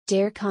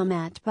Der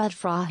kommet bud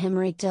fra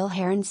himmerik til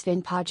herrens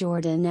vind på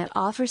Jordan et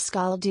offer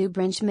skal du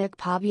bringe mig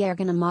på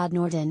bjergene mod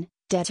Norden,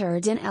 det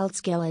den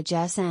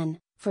elskeliges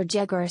for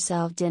jeger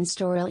selv den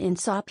storel in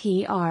så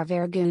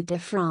ver god de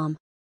from.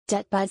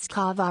 Det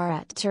budskap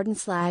var et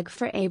turdenslag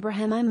for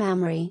Abraham I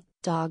memory,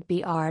 dog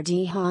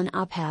brd han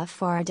ophef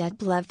for det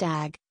blev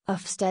dag,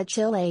 of sted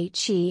til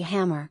he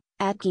hammer,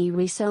 at ge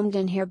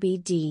resomden her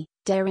bd,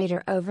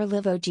 derater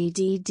overlive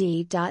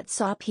ogdd.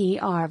 Så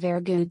ver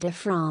god de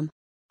from.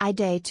 I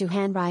day to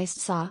handreist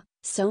sa,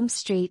 som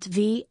street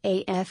v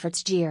a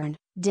efforts gjern,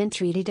 den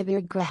treated de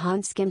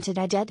birgrahan skimted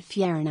I det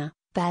fjerne,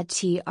 bad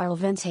t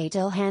arlvente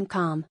til han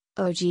kom,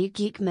 og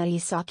geek med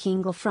Isak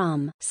kingel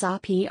from. Så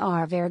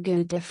ver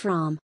god de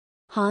from.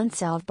 Han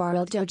selv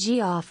barreled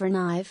og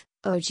offernive,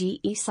 og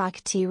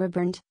Isak t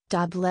reburnt,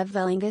 da blev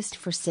velingest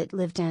for sit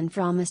livden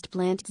fromest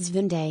blant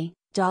zvinde,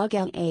 dog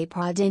a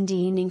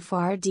prodindiening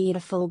far de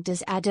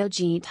folgdes adog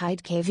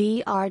tid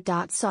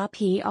kvr. Så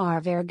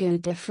ver god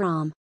de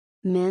from.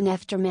 Men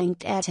efter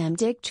mengt etem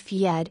dikt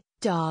fjed,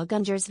 dog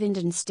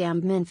undersvinden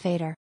stam men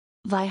fader.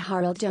 Vi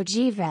harald og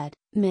ved,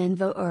 men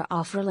voor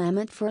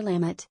offerlamet for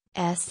lamet,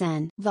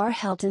 sn. Var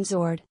heltens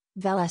ord,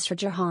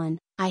 velesragerhan,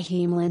 I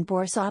hemelen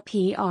bor så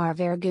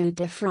ver god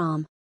de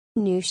from.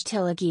 Nush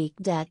tillegik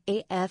det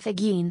af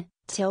again,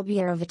 til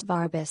bjervet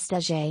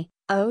barbestege,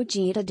 og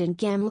den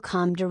gamle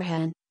kom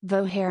derhen,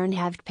 vo herren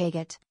haft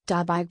paget,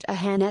 da bigt a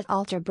han et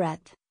alter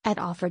breath, at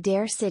offer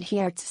der sit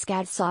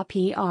hjertskad så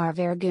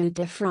ver god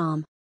de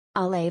from.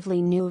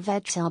 Alavely nu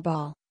vet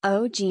tilbal,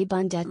 og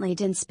bundetly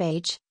den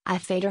spage, I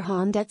fader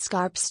han det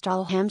skarp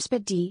stal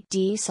hamsped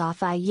d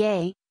sofi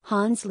ye,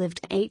 Hans lived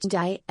 8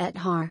 die et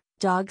har,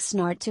 dog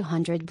snart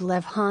 200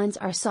 blev Hans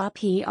så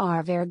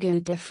ver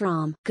god de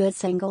from. Good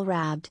single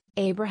rabbed,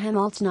 Abraham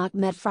alt nok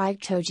met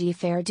frig togi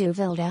fair du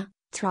vilda,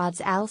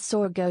 trods al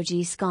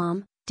sorgogi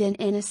skam, den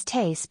innes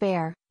te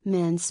spare,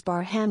 men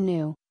spar ham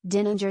nu,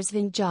 den ungers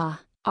vin ja,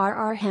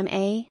 ham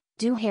a,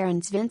 du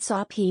herrens vin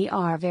så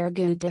ver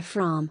god de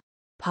from.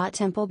 Pot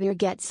tempelbier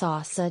get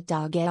sauce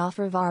dag get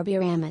offer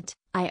varbiramet,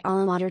 I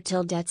almoder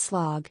til det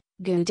slag,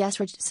 god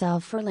esrigt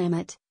self for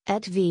lamet,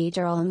 et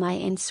vider my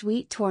in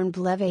sweet torn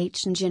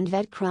blevechen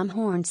ved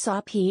crumhorn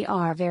så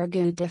ver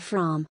god de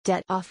from.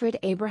 Det offered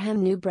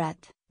Abraham new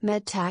breath,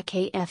 med tak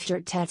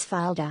efter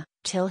tetsfilda,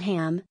 til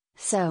ham,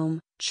 som,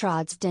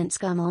 trods den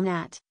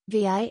skummelnat,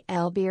 vil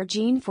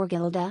birgen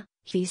forgilda,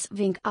 his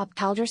vink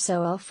opkalder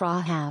så fra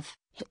hav.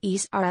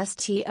 Is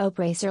rst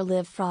opracer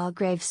live fra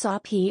grave så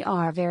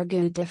ver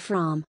god de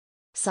from.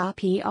 Så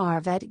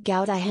ved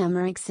gaud I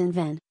hemmeriksen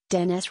ven,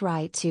 dennes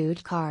right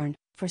tud karn,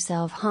 for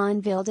self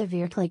han vilde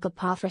virkelig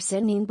på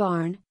forsidning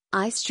barn,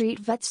 I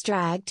street vet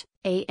stragt,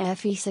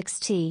 afe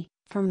 6t,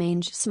 for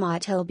mange små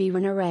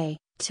tilberen array,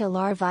 til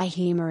arvi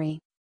hemeri.